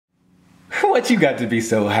what you got to be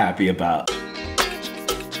so happy about?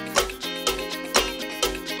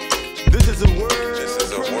 This is a world premiere.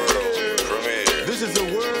 This is a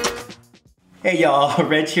world. Hey y'all,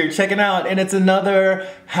 Reg here checking out, and it's another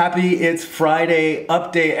Happy It's Friday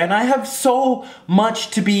update, and I have so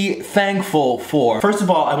much to be thankful for. First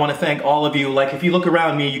of all, I want to thank all of you. Like, if you look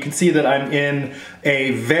around me, you can see that I'm in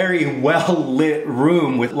a very well-lit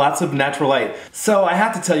room with lots of natural light. So I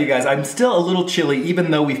have to tell you guys, I'm still a little chilly,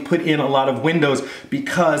 even though we've put in a lot of windows,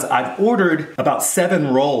 because I've ordered about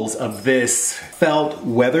 7 rolls of this felt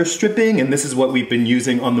weather stripping, and this is what we've been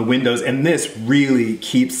using on the windows, and this really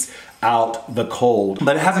keeps out the cold.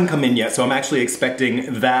 But it hasn't come in yet, so I'm actually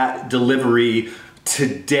expecting that delivery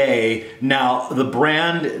today. Now, the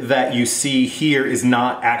brand that you see here is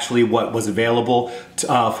not actually what was available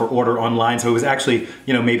for order online, so it was actually,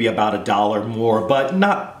 you know, maybe about $1 more, but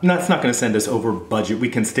it's not gonna send us over budget. We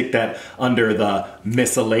can stick that under the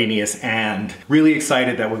miscellaneous. And really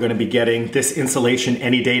excited that we're gonna be getting this insulation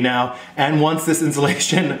any day now. And once this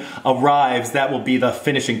insulation arrives, that will be the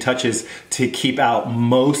finishing touches to keep out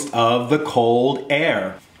most of the cold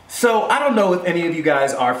air. So I don't know if any of you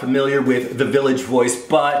guys are familiar with The Village Voice,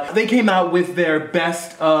 but they came out with their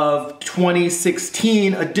best of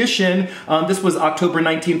 2016 edition. This was October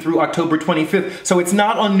 19th through October 25th. So it's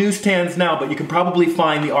not on newsstands now, but you can probably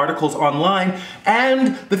find the articles online.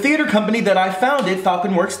 And the theater company that I founded,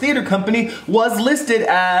 Falconworks Theater Company, was listed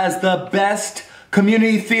as the best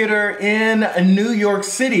community theater in New York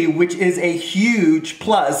City, which is a huge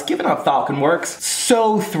plus. Give it up, Falconworks.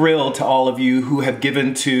 So thrilled to all of you who have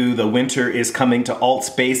given to the Winter is Coming to Alt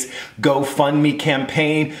Space GoFundMe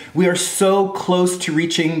campaign. We are so close to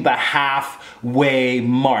reaching the halfway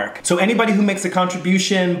mark. So anybody who makes a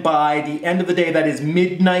contribution by the end of the day, that is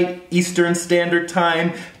midnight Eastern Standard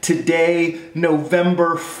Time, today,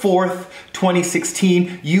 November 4th,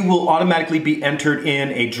 2016, you will automatically be entered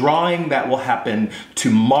in a drawing that will happen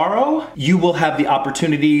tomorrow. You will have the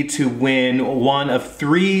opportunity to win one of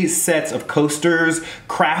 3 sets of coasters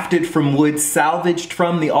crafted from wood salvaged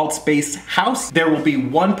from the Alt Space house. There will be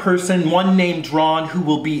one person, one name drawn, who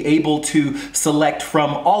will be able to select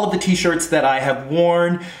from all of the t-shirts that I have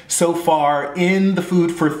worn so far in the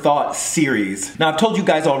Food for Thought series. Now, I've told you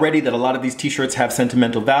guys already that a lot of these t-shirts have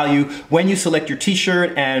sentimental value. When you select your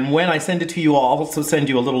t-shirt, and when I send it to you, I'll also send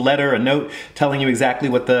you a little letter, a note, telling you exactly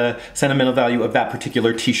what the sentimental value of that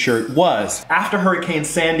particular t-shirt was. After Hurricane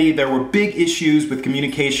Sandy, there were big issues with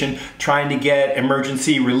communication, trying to get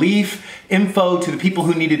emergency relief info to the people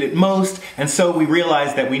who needed it most, and so we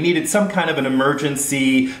realized that we needed some kind of an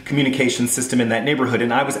emergency communication system in that neighborhood,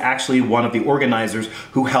 and I was actually one of the organizers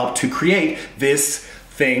who helped to create this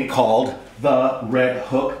thing called the Red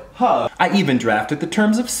Hook Hub. I even drafted the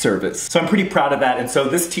terms of service. So I'm pretty proud of that, and so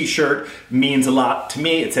this t-shirt means a lot to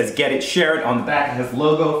me. It says "Get It, Share It" on the back. It has the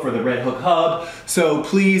logo for the Red Hook Hub. So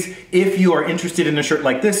please, if you are interested in a shirt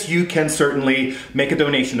like this, you can certainly make a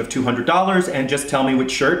donation of $200 and just tell me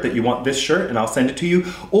which shirt that you want, this shirt, and I'll send it to you.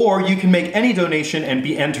 Or you can make any donation and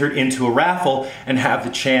be entered into a raffle and have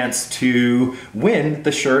the chance to win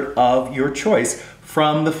the shirt of your choice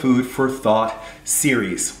from the Food for Thought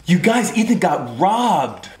series. You guys, Ethan got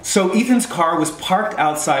robbed. So Ethan's car was parked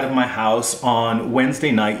outside of my house on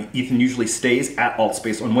Wednesday night. Ethan usually stays at Alt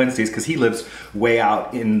Space on Wednesdays because he lives way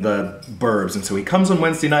out in the burbs. And so he comes on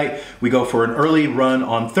Wednesday night, we go for an early run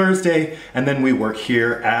on Thursday, and then we work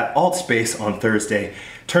here at Alt Space on Thursday.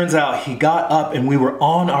 Turns out he got up and we were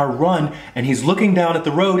on our run, and he's looking down at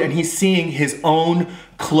the road and he's seeing his own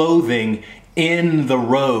clothing in the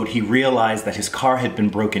road. He realized that his car had been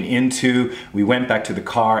broken into. We went back to the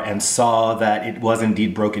car and saw that it was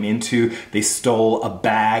indeed broken into. They stole a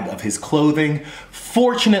bag of his clothing.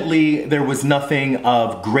 Fortunately, there was nothing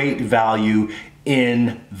of great value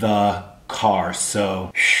in the car,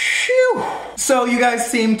 so phew. So you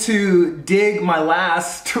guys seem to dig my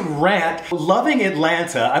last rant. Loving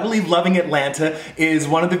Atlanta, I believe Loving Atlanta is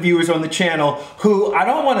one of the viewers on the channel who, I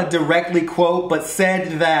don't want to directly quote, but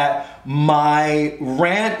said that my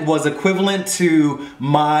rant was equivalent to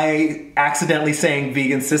my accidentally saying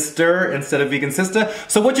vegan sister instead of vegan sister.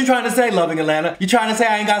 So what you trying to say, Loving Atlanta? You trying to say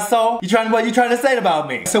I ain't got soul? What you trying to say about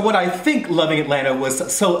me? So what I think Loving Atlanta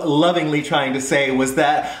was so lovingly trying to say was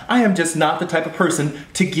that I am just not the type of person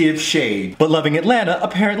to give shade. But Loving Atlanta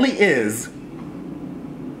apparently is.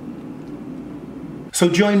 So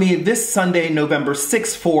join me this Sunday, November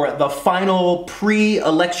 6th for the final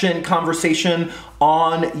pre-election conversation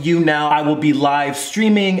on YouNow. I will be live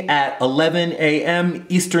streaming at 11 a.m.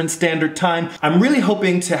 Eastern Standard Time. I'm really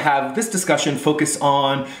hoping to have this discussion focus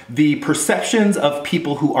on the perceptions of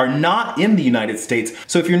people who are not in the United States.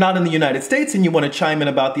 So if you're not in the United States and you want to chime in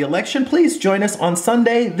about the election, please join us on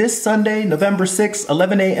Sunday, this Sunday, November 6th,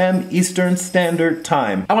 11 a.m. Eastern Standard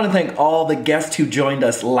Time. I want to thank all the guests who joined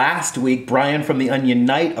us last week: Brian from The Onion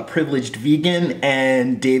Knight, a privileged vegan,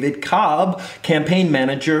 and David Cobb, campaign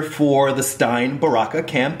manager for the Stein-Baraka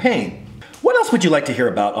campaign. What else would you like to hear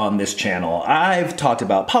about on this channel? I've talked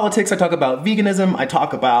about politics, I talk about veganism, I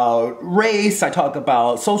talk about race, I talk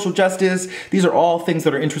about social justice. These are all things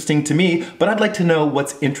that are interesting to me, but I'd like to know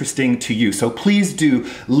what's interesting to you. So please do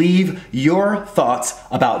leave your thoughts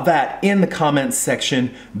about that in the comments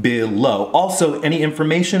section below. Also, any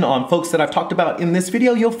information on folks that I've talked about in this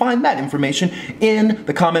video, you'll find that information in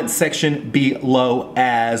the comments section below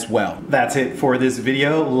as well. That's it for this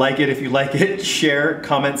video. Like it if you like it, share,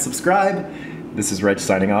 comment, subscribe. This is Reg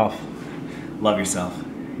signing off. Love yourself.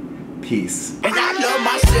 Peace. And I love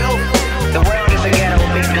myself.